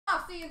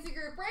CNC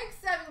Group break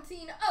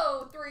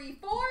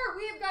 17034.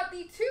 We've got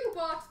the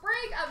 2-box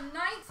break of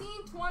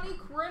 1920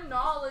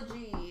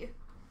 Chronology.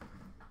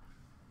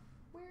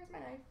 Where's my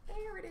knife?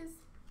 There it is.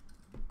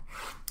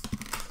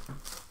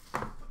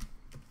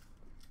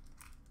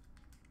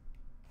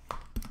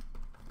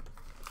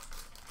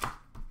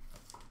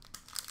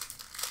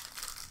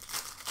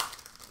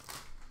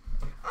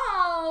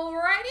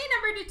 Alrighty,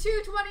 number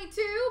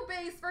 222,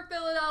 base for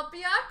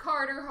Philadelphia,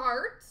 Carter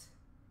Hart.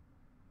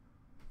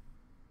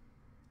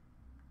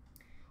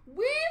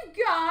 We've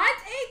got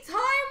a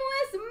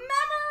Timeless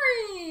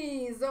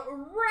Memories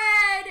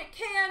red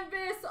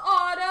canvas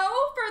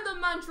auto for the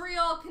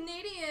Montreal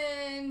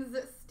Canadiens,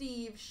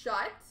 Steve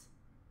Shutt.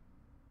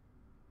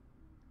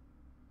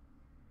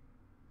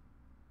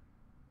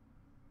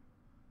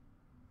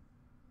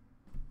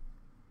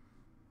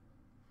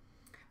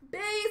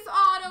 Base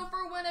auto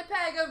for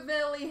Winnipeg of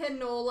Ville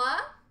Heinola.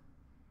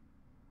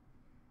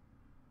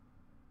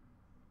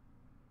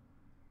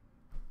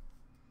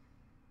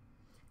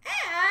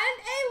 And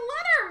a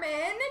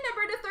Letterman,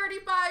 number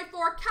 235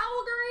 for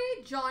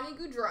Calgary, Johnny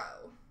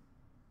Gaudreau.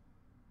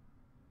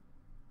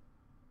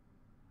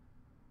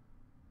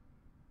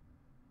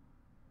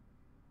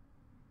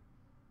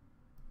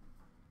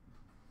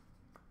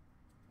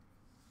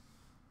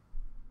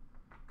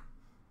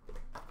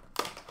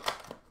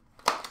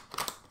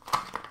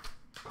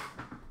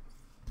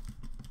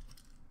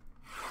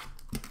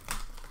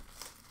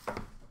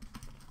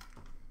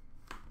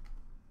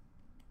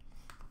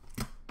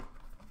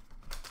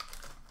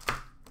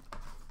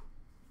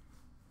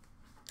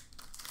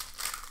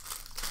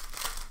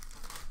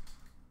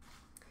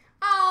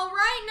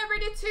 Number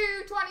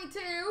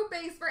 222,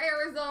 base for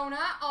Arizona,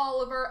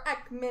 Oliver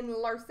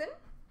Ekman-Larsson.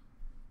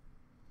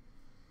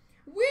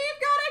 We've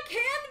got a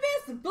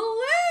canvas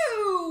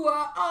blue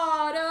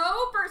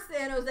auto for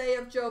San Jose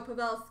of Joe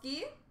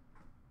Pavelski.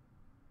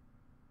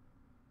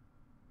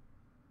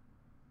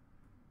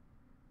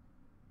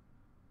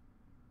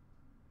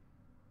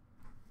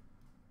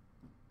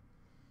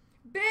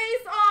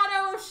 Base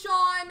auto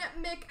Sean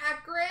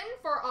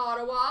McEachran for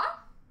Ottawa.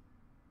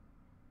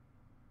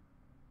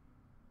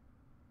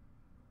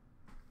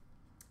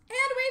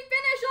 And we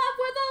finish off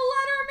with a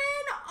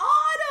Letterman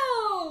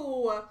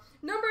auto,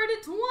 number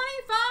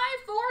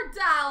 225 for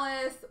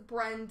Dallas,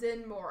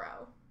 Brendan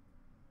Morrow.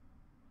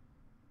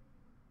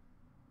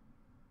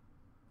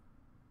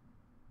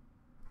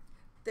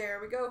 There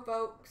we go,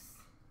 folks.